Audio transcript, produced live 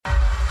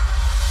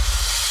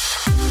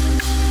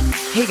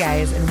Hey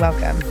guys, and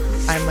welcome.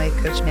 I'm Life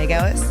Coach Meg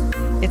Ellis.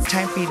 It's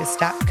time for you to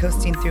stop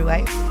coasting through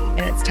life,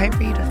 and it's time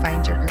for you to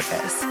find your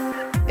purpose.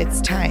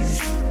 It's time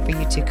for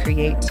you to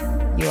create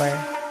your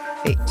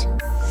fate.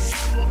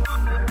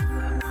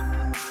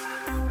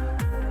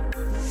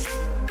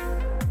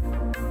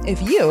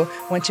 If you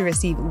want to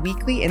receive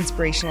weekly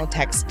inspirational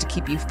texts to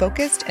keep you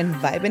focused and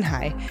vibing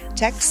high,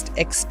 text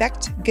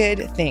Expect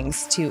Good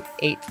Things to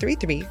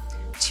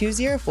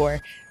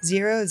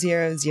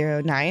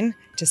 833-204-0009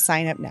 to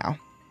sign up now.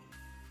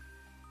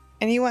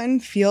 Anyone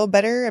feel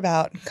better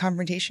about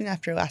confrontation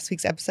after last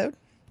week's episode?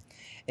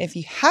 If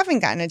you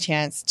haven't gotten a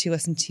chance to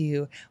listen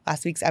to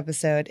last week's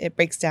episode, it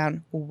breaks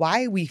down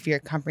why we fear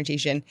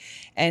confrontation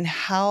and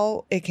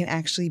how it can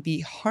actually be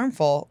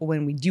harmful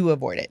when we do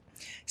avoid it.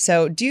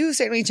 So do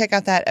certainly check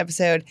out that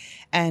episode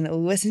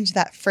and listen to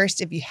that first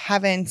if you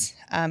haven't.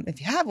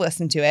 If you have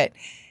listened to it,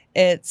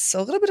 it's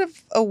a little bit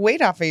of a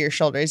weight off of your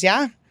shoulders,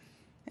 yeah?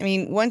 I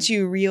mean, once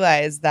you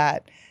realize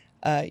that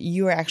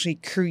you are actually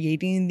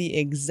creating the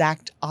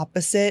exact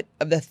opposite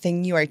of the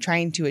thing you are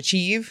trying to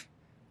achieve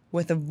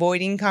with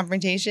avoiding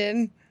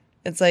confrontation,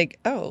 it's like,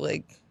 oh,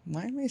 like,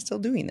 why am I still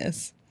doing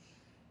this?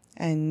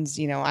 And,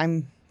 you know,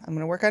 I'm going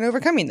to work on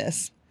overcoming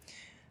this.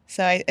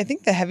 So I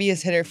think the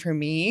heaviest hitter for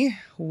me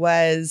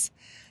was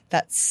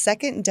that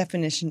second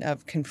definition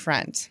of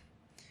confront,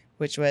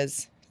 which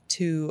was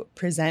to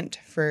present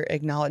for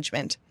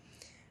acknowledgement.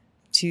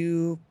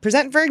 To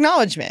present for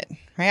acknowledgement,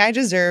 right? I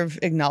deserve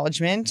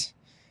acknowledgement.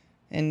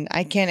 And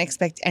I can't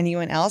expect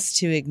anyone else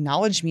to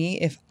acknowledge me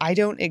if I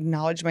don't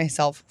acknowledge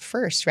myself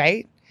first,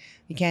 right?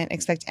 We can't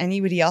expect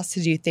anybody else to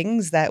do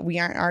things that we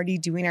aren't already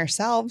doing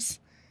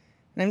ourselves.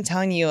 And I'm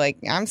telling you, like,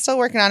 I'm still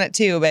working on it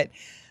too, but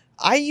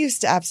I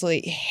used to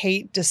absolutely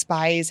hate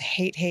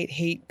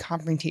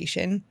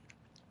confrontation.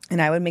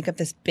 And I would make up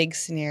this big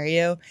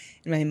scenario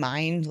in my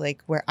mind,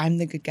 like where I'm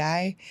the good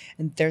guy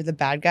and they're the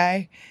bad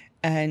guy.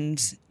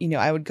 And, you know,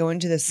 I would go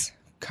into this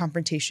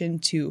confrontation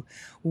to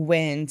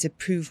win, to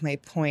prove my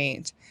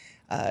point,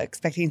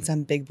 expecting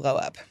some big blow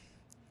up.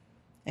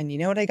 And you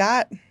know what I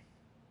got?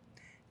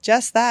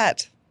 Just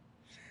that.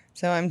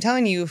 So I'm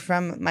telling you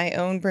from my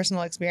own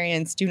personal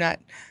experience, do not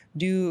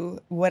do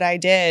what I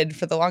did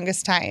for the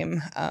longest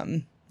time.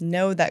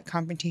 Know that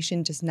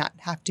confrontation does not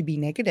have to be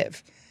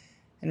negative.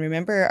 And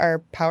remember our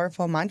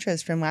powerful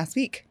mantras from last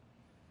week.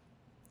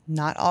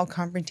 Not all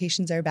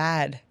confrontations are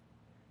bad.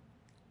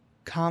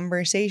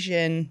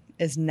 Conversation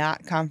is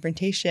not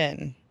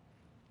confrontation.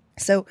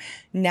 So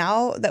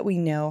now that we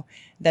know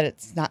that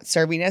it's not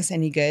serving us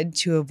any good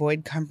to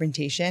avoid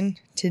confrontation,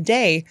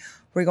 today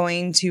we're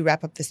going to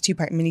wrap up this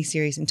 2-part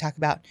mini-series and talk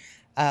about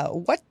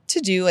what to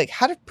do, like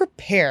how to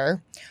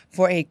prepare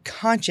for a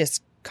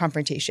conscious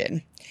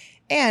confrontation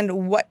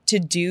and what to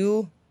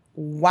do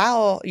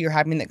while you're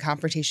having the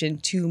confrontation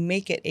to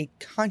make it a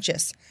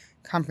conscious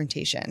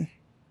confrontation.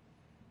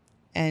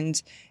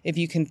 And if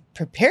you can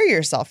prepare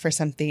yourself for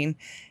something,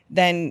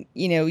 then,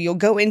 you know, you'll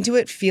go into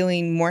it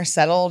feeling more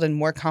settled and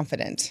more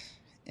confident.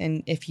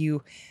 And if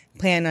you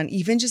plan on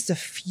even just a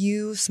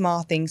few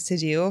small things to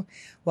do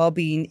while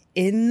being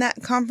in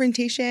that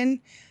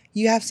confrontation,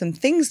 you have some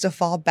things to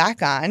fall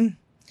back on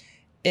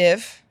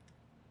if,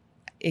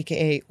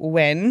 aka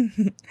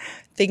when,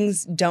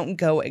 things don't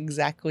go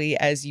exactly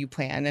as you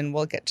plan. And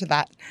we'll get to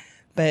that.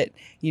 But,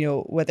 you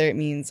know, whether it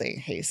means like,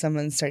 hey,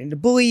 someone's starting to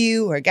bully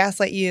you or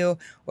gaslight you,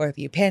 or if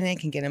you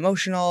panic and get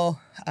emotional,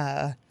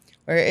 or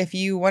if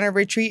you want to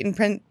retreat and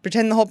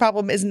pretend the whole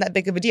problem isn't that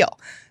big of a deal.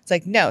 It's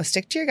like, no,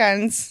 stick to your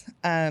guns,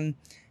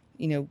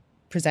 you know,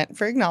 present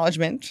for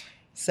acknowledgement.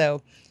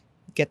 So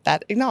get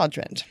that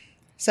acknowledgement.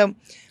 So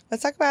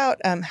let's talk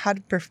about how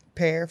to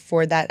prepare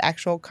for that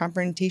actual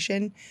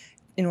confrontation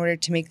in order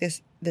to make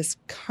this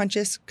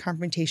conscious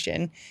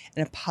confrontation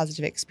and a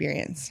positive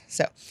experience.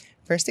 So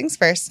first things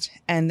first,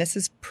 and this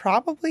is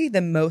probably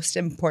the most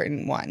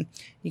important one.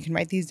 You can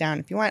write these down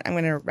if you want. I'm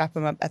going to wrap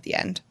them up at the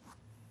end.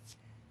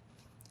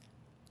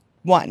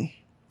 1,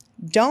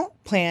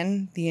 don't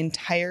plan the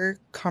entire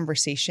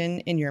conversation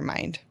in your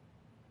mind.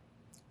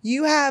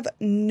 You have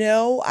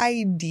no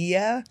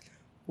idea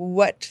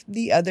what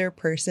the other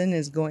person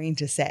is going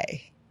to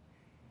say.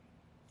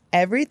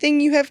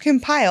 Everything you have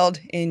compiled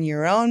in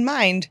your own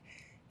mind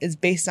is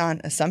based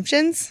on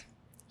assumptions,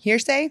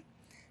 hearsay,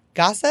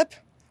 gossip,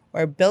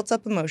 or built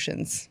up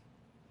emotions.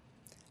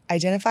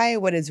 Identify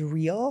what is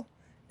real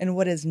and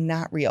what is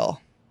not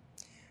real.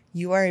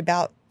 You are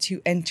about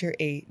to enter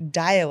a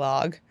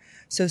dialogue,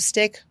 so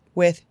stick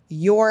with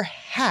your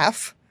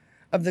half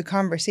of the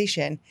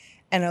conversation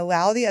and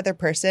allow the other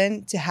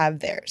person to have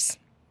theirs.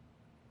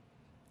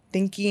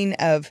 Thinking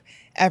of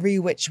every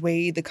which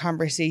way the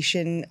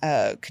conversation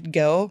could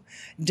go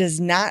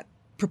does not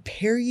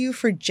prepare you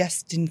for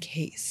just in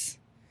case.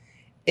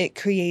 It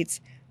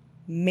creates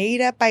made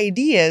up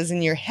ideas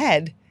in your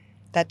head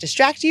that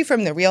distract you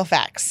from the real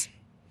facts.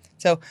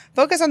 So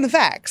focus on the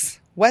facts.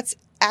 What's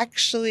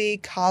actually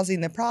causing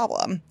the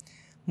problem?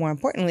 More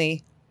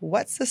importantly,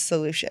 what's the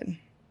solution?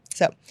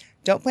 So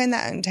don't plan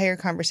that entire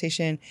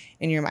conversation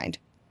in your mind.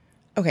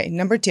 Okay,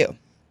 number 2,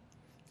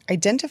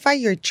 identify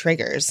your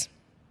triggers.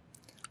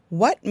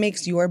 What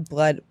makes your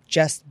blood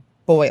just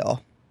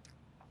boil?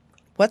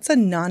 What's a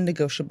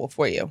non-negotiable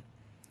for you?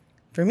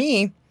 For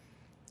me,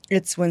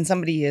 it's when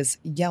somebody is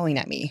yelling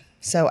at me.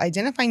 So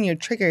identifying your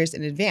triggers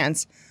in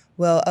advance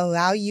will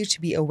allow you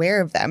to be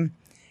aware of them.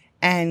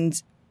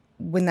 And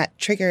when that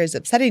trigger is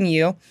upsetting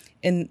you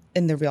in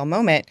the real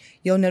moment,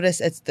 you'll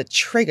notice it's the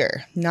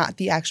trigger, not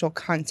the actual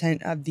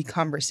content of the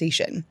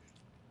conversation.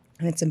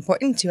 And it's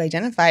important to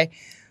identify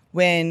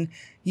when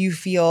you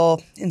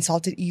feel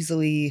insulted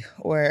easily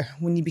or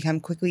when you become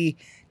quickly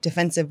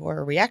defensive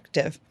or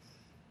reactive,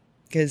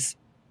 because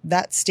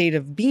that state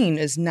of being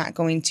is not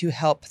going to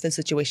help the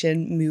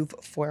situation move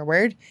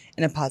forward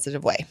in a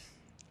positive way.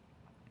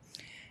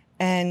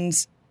 And,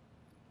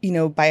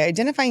 by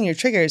identifying your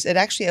triggers, it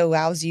actually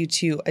allows you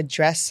to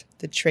address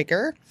the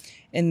trigger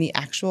in the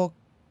actual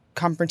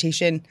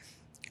confrontation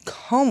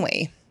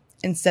calmly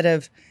instead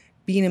of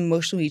being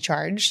emotionally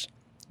charged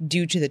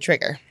due to the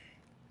trigger.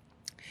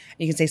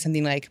 You can say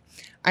something like,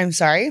 "I'm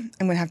sorry,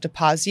 I'm going to have to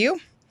pause you.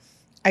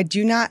 I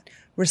do not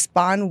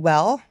respond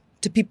well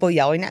to people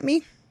yelling at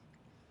me.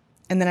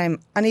 And then I'm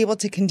unable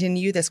to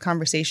continue this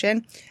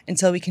conversation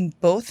until we can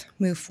both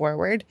move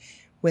forward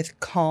with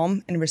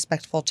calm and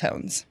respectful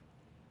tones."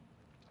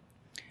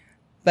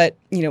 But,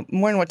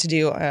 more on what to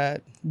do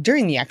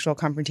during the actual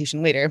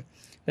confrontation later.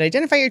 But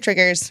identify your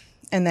triggers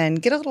and then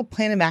get a little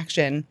plan of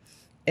action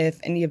if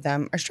any of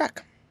them are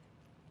struck.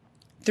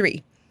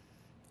 3,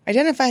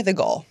 identify the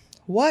goal.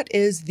 What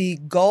is the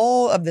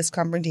goal of this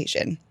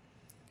confrontation?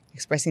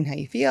 Expressing how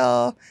you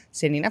feel,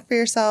 standing up for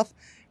yourself,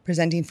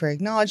 presenting for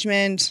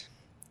acknowledgement.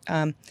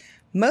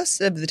 Most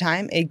of the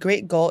time, a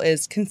great goal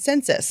is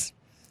consensus,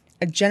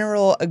 a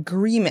general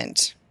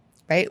agreement,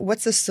 right?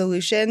 What's the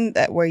solution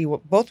where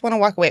you both want to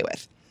walk away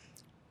with?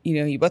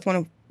 You both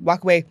want to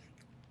walk away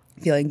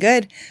feeling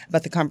good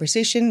about the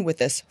conversation with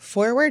this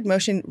forward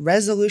motion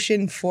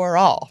resolution for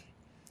all,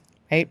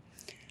 right?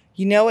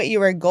 You know what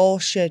your goal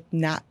should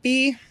not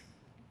be?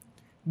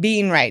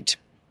 Being right.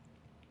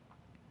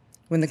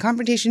 When the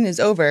confrontation is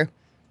over,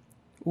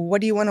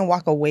 what do you want to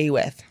walk away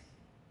with?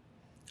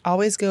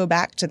 Always go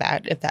back to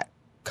that if that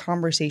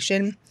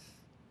conversation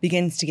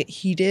begins to get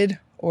heated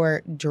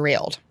or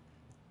derailed.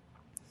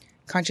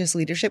 Conscious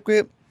Leadership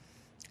Group,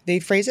 they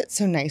phrase it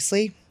so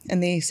nicely,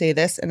 and they say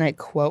this, and I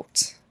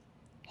quote,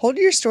 "Hold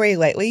your story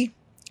lightly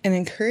and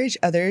encourage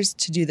others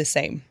to do the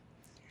same.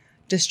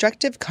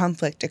 Destructive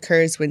conflict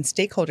occurs when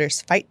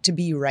stakeholders fight to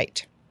be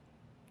right.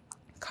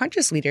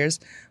 Conscious leaders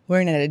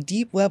learn at a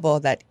deep level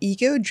that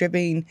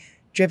ego-driven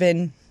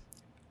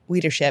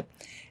leadership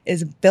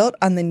is built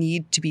on the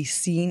need to be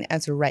seen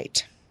as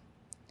right.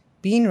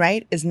 Being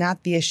right is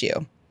not the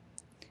issue.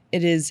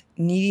 It is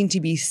needing to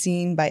be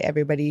seen by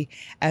everybody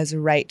as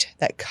right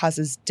that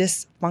causes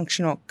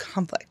dysfunctional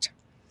conflict.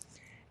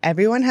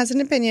 Everyone has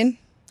an opinion,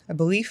 a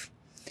belief,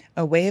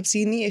 a way of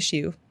seeing the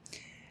issue,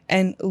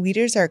 and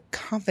leaders are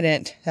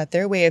confident that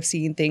their way of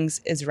seeing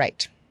things is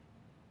right.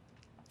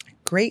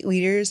 Great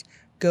leaders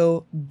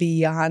go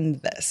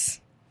beyond this.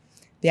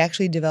 They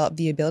actually develop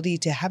the ability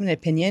to have an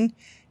opinion,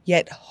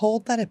 yet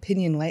hold that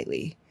opinion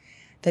lightly.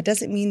 That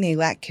doesn't mean they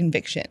lack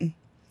conviction.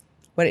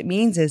 What it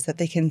means is that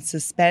they can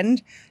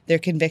suspend their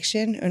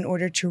conviction in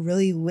order to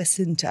really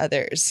listen to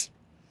others,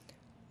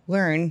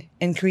 learn,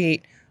 and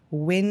create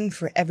win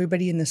for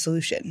everybody in the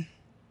solution.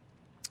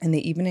 And they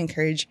even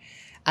encourage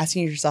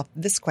asking yourself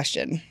this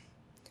question: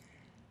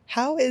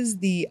 how is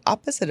the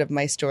opposite of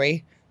my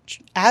story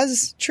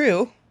as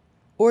true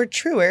or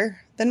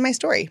truer than my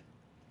story?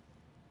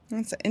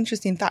 That's an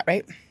interesting thought,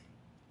 right?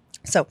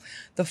 So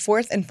the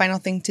fourth and final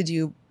thing to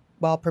do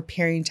while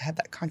preparing to have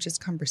that conscious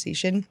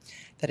conversation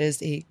that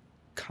is a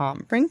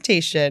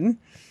confrontation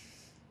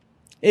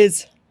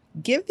is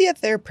give the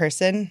other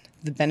person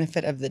the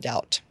benefit of the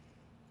doubt.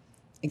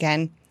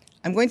 Again,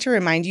 I'm going to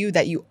remind you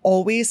that you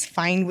always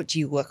find what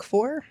you look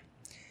for.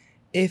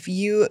 If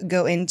you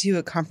go into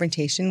a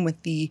confrontation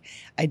with the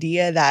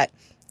idea that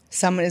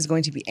someone is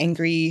going to be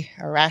angry,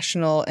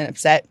 irrational, and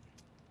upset,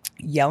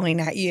 yelling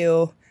at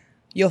you,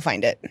 you'll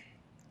find it.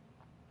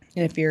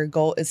 And if your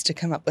goal is to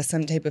come up with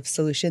some type of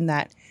solution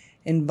that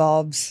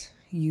involves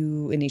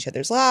you in each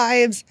other's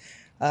lives,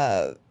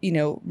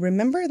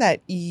 remember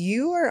that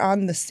you are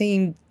on the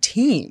same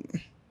team.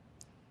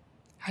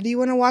 How do you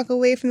want to walk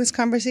away from this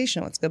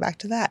conversation? Let's go back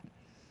to that.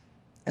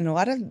 And a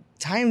lot of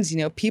times,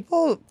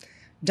 people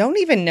don't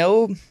even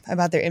know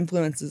about their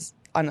influences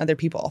on other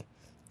people,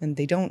 and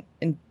they don't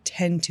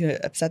intend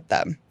to upset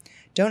them.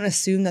 Don't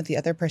assume that the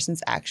other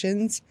person's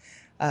actions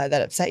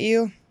that upset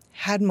you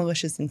had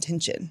malicious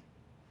intention.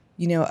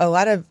 A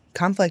lot of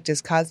conflict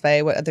is caused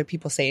by what other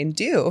people say and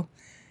do.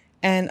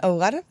 And a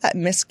lot of that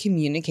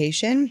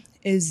miscommunication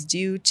is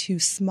due to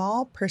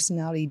small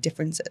personality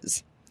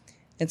differences.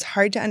 It's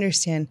hard to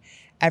understand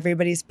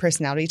everybody's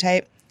personality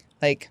type.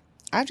 Like,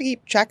 I have to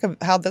keep track of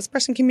how this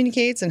person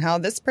communicates and how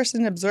this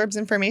person absorbs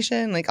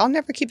information. Like, I'll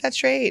never keep that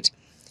straight.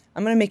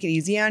 I'm going to make it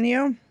easy on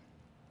you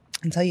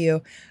and tell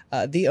you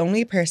the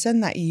only person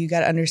that you got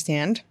to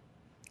understand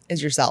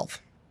is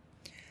yourself.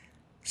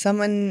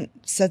 Someone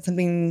said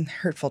something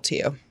hurtful to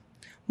you.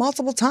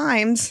 multiple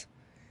times,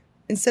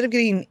 instead of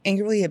getting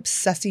angrily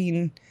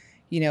obsessing,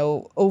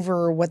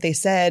 over what they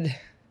said,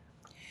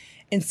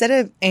 instead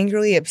of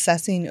angrily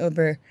obsessing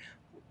over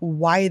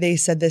why they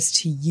said this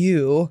to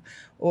you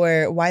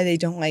or why they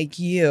don't like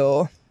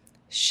you,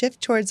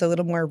 shift towards a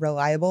little more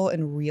reliable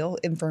and real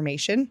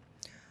information.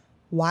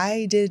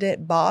 Why did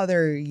it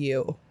bother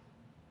you?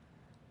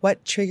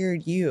 What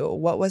triggered you?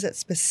 What was it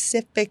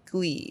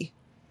specifically?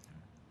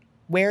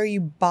 Where are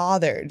you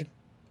bothered?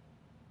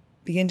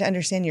 Begin to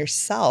understand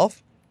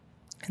yourself,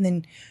 and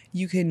then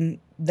you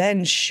can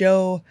then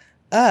show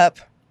up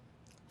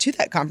to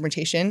that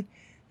confrontation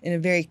in a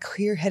very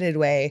clear-headed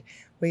way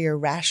where you're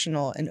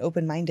rational and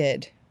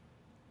open-minded.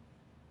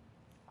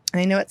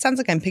 And I know it sounds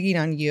like I'm picking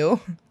on you.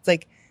 It's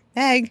like,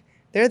 Meg,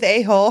 they're the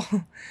a-hole.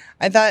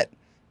 I thought,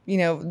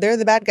 they're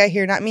the bad guy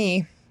here, not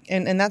me.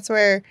 And that's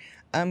where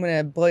I'm going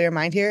to blow your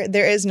mind here.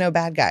 There is no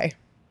bad guy.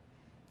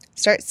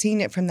 Start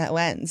seeing it from that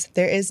lens.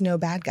 There is no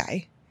bad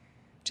guy.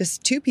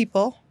 Just two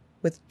people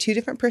with two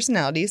different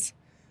personalities,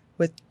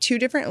 with two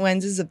different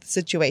lenses of the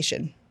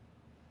situation.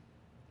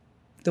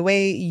 The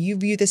way you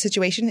view the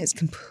situation is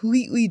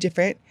completely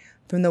different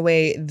from the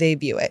way they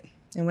view it.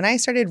 And when I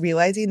started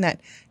realizing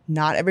that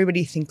not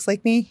everybody thinks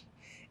like me,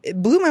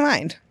 it blew my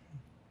mind.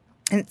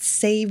 And it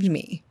saved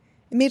me.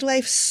 It made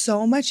life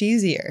so much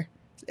easier.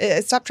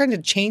 I stopped trying to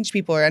change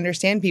people or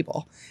understand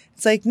people.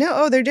 It's like,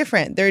 no, they're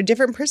different. They're a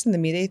different person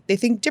than me. They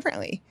think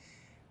differently,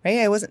 right?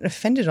 I wasn't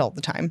offended all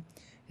the time.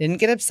 I didn't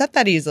get upset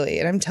that easily.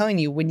 And I'm telling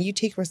you, when you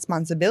take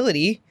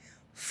responsibility,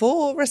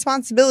 full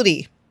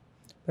responsibility,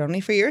 but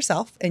only for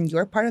yourself and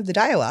your part of the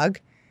dialogue,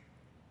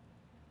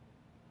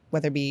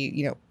 whether it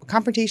be, a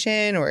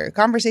confrontation or a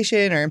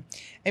conversation, or,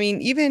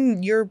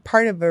 even you're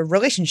part of a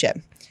relationship,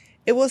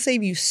 it will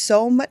save you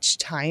so much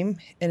time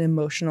and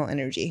emotional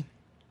energy.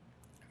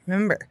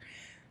 Remember,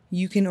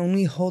 you can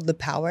only hold the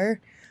power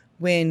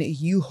when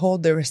you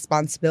hold the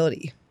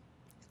responsibility.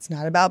 It's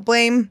not about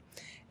blame.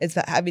 It's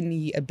about having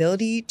the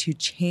ability to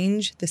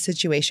change the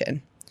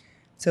situation.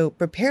 So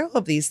prepare all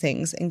of these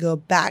things and go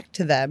back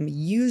to them,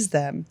 use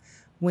them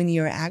when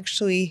you're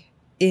actually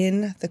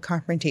in the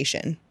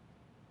confrontation.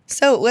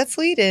 So let's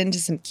lead into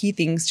some key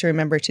things to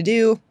remember to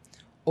do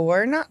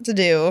or not to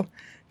do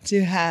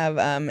to have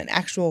an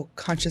actual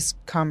conscious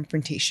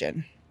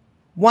confrontation.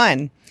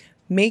 1,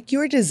 make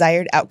your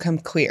desired outcome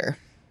clear.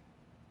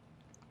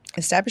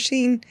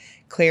 Establishing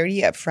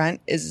clarity up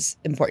front is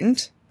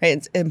important, right?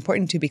 It's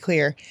important to be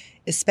clear,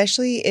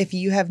 especially if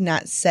you have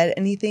not said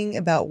anything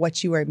about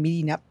what you are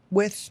meeting up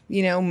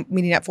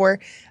for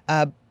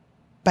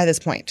by this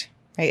point,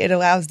 right? It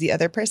allows the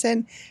other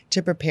person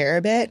to prepare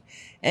a bit,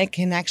 and it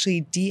can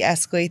actually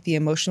de-escalate the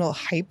emotional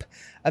hype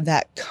of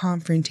that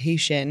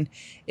confrontation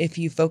if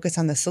you focus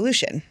on the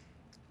solution.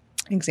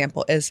 An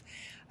example is,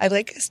 I'd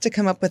like us to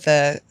come up with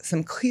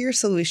some clear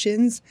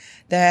solutions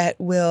that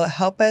will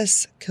help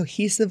us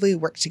cohesively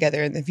work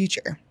together in the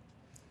future.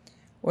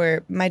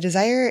 Or my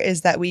desire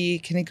is that we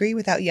can agree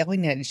without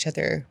yelling at each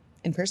other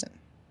in person.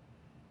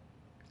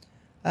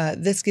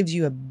 This gives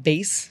you a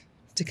base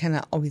to kind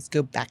of always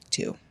go back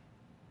to.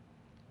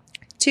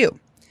 2,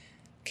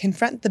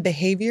 confront the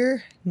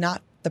behavior,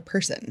 not the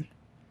person.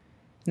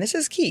 And this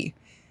is key.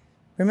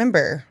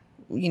 Remember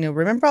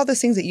all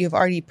those things that you have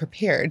already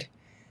prepared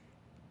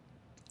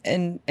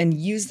and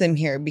use them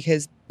here,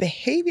 because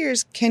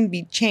behaviors can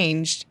be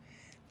changed,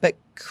 but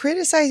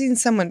criticizing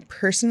someone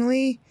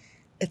personally,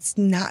 it's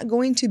not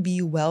going to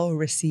be well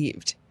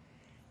received.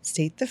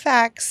 State the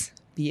facts,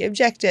 be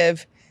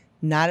objective,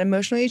 not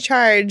emotionally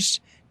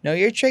charged, know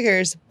your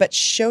triggers, but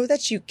show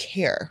that you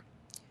care.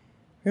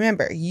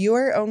 Remember, you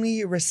are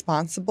only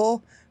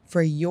responsible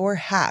for your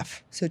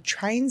half, so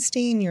try and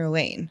stay in your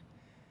lane.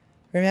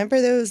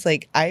 Remember those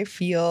I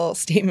feel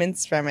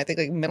statements from I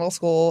think middle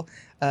school,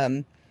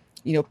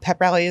 pep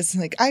rallies,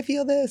 I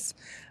feel this.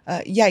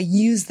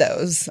 Use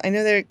those. I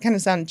know they kind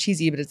of sound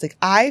cheesy, but it's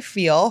I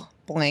feel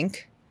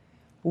blank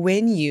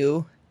when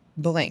you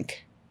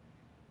blank.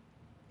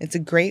 It's a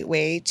great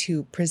way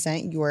to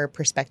present your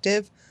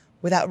perspective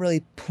without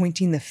really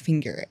pointing the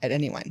finger at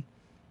anyone.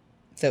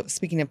 So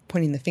speaking of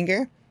pointing the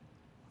finger,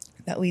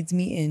 that leads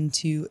me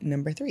into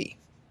number 3.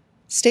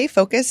 Stay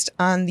focused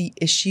on the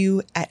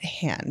issue at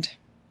hand.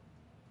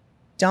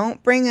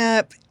 Don't bring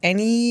up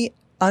any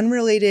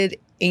unrelated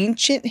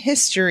ancient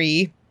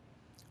history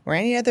or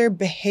any other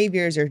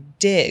behaviors or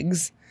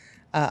digs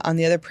on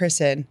the other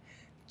person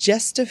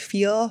just to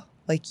feel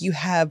like you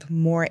have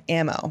more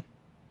ammo.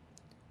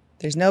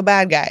 There's no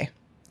bad guy.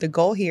 The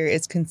goal here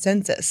is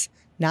consensus,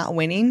 not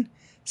winning,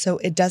 so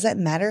it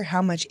doesn't matter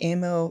how much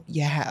ammo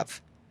you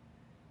have.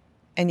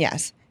 And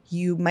yes,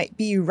 you might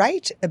be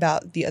right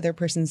about the other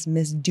person's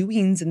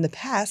misdoings in the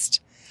past,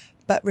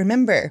 but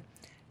remember,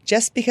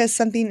 just because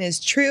something is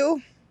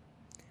true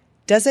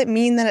doesn't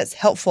mean that it's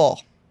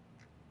helpful.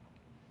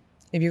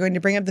 If you're going to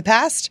bring up the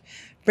past,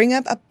 bring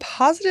up a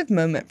positive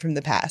moment from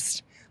the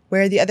past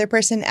where the other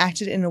person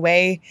acted in a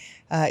way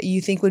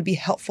you think would be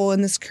helpful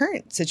in this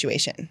current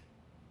situation.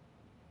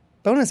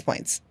 Bonus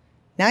points.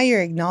 Now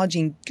you're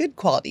acknowledging good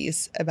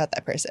qualities about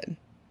that person.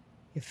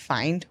 You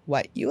find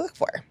what you look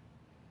for.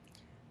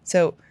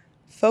 So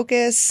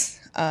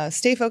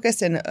stay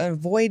focused and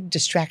avoid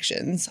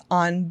distractions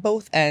on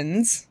both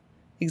ends.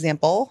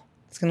 Example,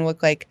 it's going to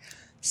look like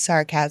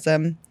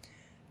sarcasm,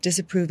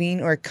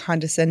 disapproving or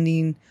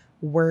condescending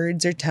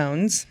words or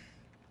tones,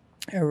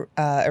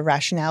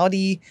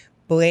 irrationality,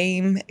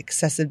 blame,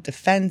 excessive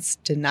defense,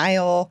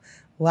 denial,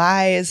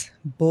 lies,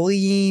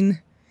 bullying,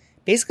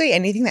 basically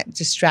anything that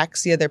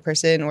distracts the other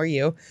person or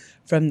you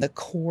from the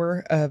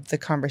core of the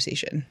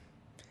conversation.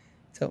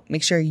 So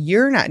make sure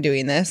you're not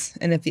doing this.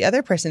 And if the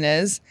other person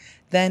is,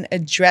 then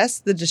address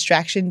the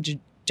distraction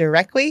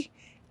directly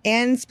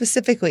and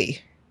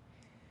specifically.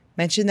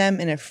 Mention them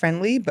in a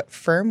friendly but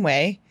firm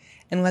way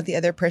and let the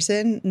other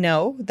person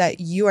know that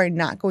you are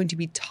not going to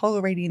be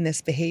tolerating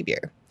this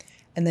behavior.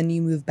 And then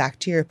you move back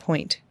to your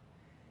point.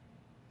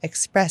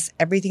 Express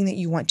everything that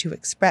you want to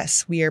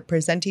express. We are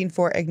presenting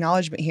for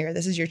acknowledgement here.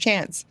 This is your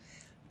chance.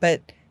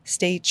 But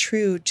stay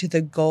true to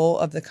the goal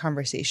of the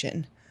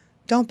conversation.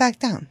 Don't back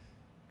down.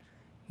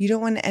 You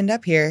don't want to end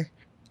up here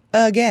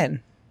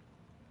again.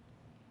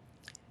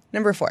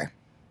 Number 4,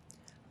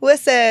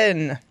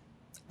 listen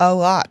a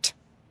lot.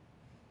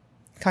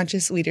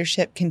 Conscious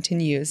leadership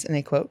continues, and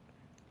I quote,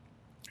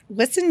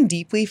 "Listen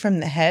deeply from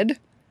the head,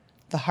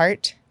 the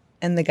heart,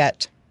 and the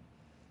gut.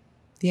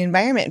 The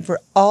environment for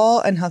all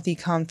unhealthy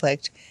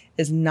conflict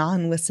is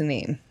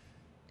non-listening.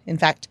 In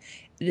fact,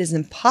 it is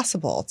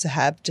impossible to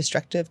have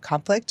destructive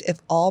conflict if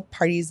all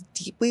parties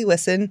deeply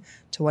listen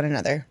to one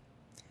another.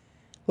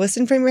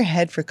 Listen from your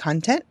head for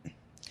content.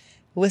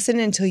 Listen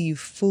until you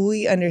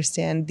fully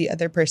understand the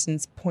other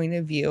person's point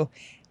of view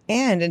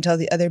and until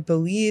the other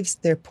believes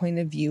their point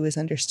of view is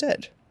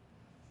understood.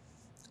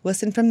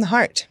 Listen from the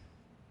heart.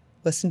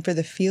 Listen for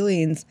the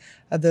feelings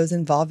of those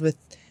involved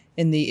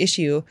in the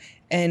issue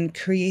and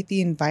create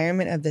the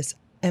environment of this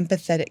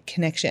empathetic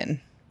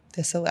connection.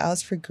 This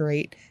allows for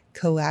great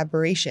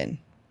collaboration.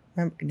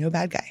 Remember, no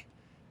bad guy.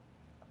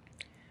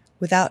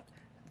 Without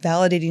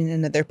validating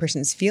another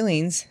person's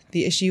feelings,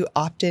 the issue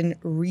often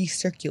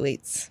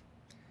recirculates.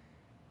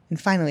 And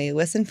finally,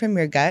 listen from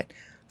your gut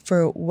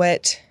for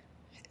what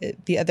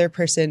the other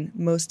person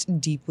most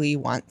deeply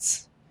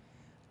wants.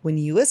 When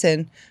you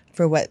listen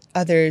for what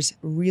others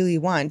really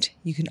want,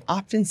 you can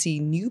often see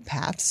new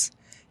paths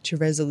to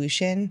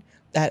resolution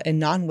that a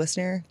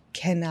non-listener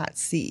cannot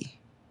see.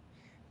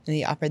 And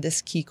they offer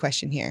this key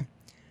question here.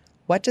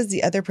 What does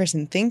the other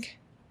person think,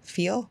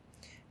 feel,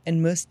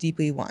 and most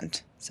deeply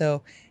want?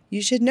 So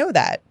you should know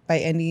that by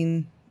the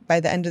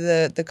end of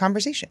the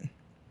conversation.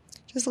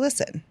 Just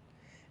listen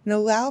and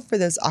allow for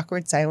those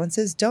awkward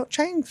silences. Don't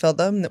try and fill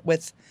them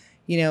with,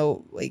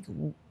 like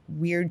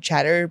weird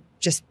chatter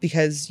just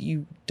because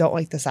you don't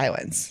like the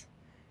silence,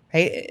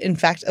 right? In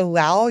fact,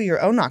 allow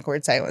your own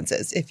awkward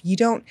silences. If you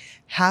don't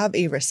have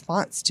a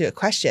response to a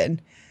question,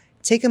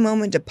 take a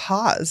moment to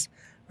pause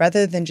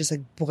rather than just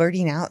like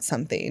blurting out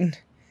something.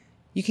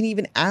 You can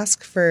even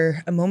ask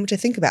for a moment to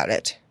think about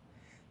it.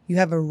 You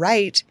have a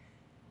right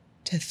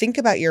to think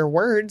about your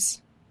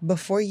words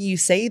before you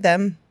say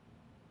them.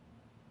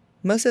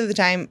 Most of the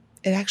time,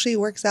 it actually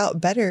works out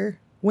better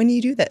when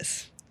you do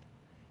this.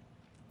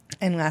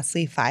 And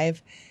lastly,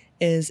 5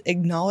 is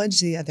acknowledge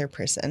the other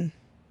person.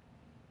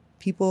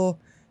 People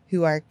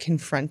who are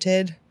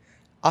confronted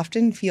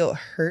often feel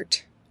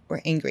hurt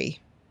or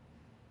angry.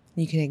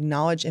 You can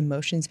acknowledge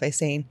emotions by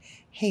saying,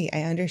 "Hey,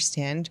 I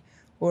understand,"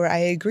 or "I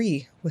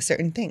agree with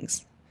certain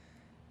things,"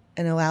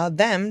 and allow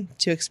them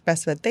to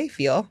express what they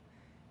feel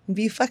and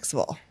be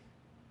flexible.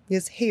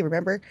 Because, hey,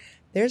 remember,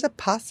 there's a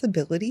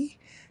possibility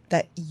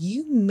that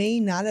you may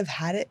not have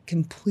had it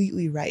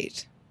completely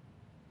right.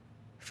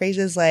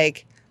 Phrases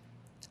like,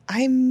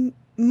 "I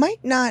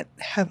might not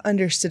have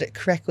understood it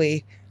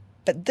correctly,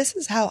 but this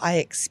is how I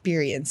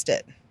experienced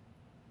it."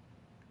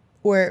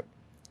 Or,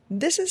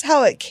 "This is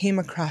how it came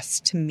across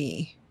to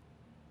me."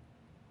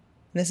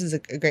 This is a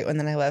great one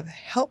that I love.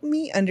 "Help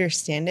me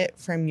understand it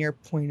from your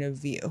point of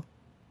view."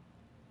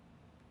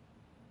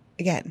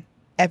 Again,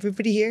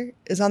 everybody here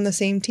is on the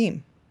same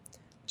team.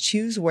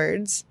 Choose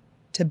words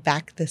to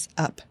back this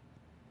up.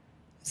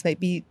 This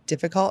might be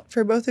difficult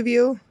for both of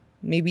you.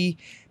 Maybe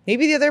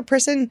the other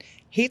person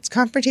hates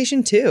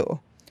confrontation too,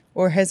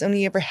 or has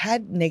only ever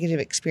had negative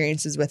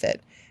experiences with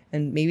it.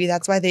 And maybe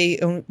that's why they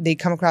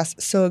come across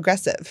so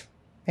aggressive,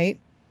 right?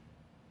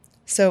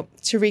 So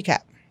to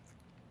recap,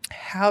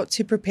 how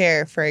to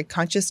prepare for a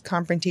conscious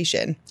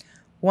confrontation.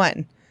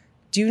 1,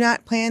 do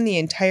not plan the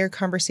entire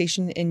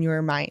conversation in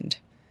your mind.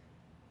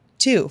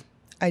 2,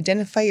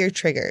 identify your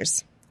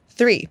triggers.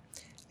 3,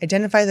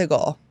 identify the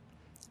goal.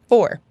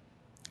 4,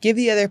 give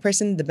the other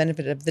person the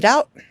benefit of the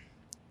doubt.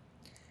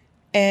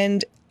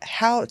 And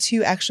how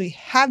to actually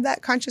have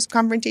that conscious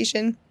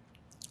confrontation.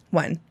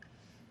 1,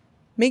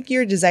 make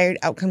your desired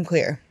outcome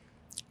clear.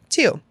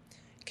 2,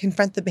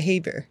 confront the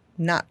behavior,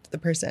 not the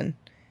person.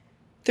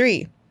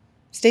 3,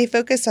 stay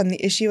focused on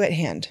the issue at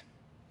hand.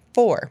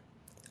 4,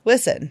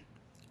 listen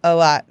a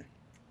lot.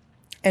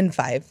 And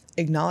 5,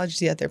 acknowledge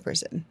the other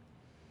person.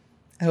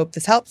 I hope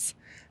this helps.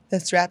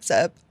 this wraps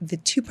up the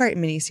 2-part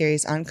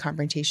mini-series on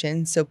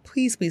confrontation. So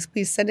please, please,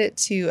 please send it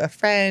to a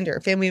friend or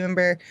a family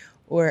member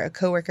or a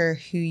coworker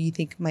who you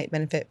think might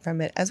benefit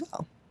from it as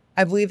well.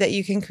 I believe that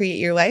you can create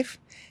your life,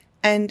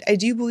 and I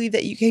do believe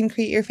that you can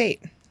create your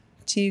fate.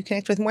 To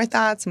connect with more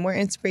thoughts, more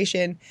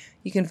inspiration,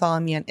 you can follow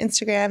me on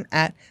Instagram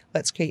at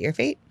Let's Create Your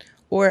Fate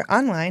or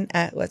online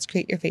at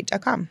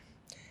letscreateyourfate.com.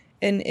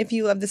 And if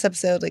you love this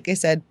episode, like I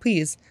said,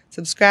 please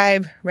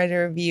subscribe, write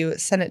a review,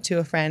 send it to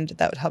a friend.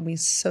 That would help me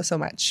so, so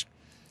much.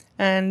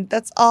 And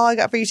that's all I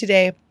got for you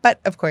today. But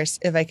of course,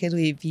 if I could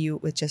leave you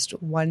with just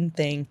one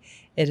thing,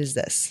 it is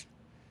this.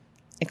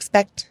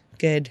 Expect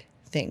good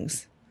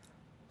things.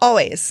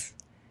 Always.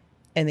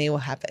 And they will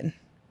happen.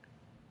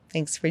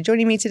 Thanks for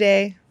joining me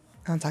today.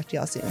 I'll talk to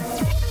y'all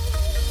soon.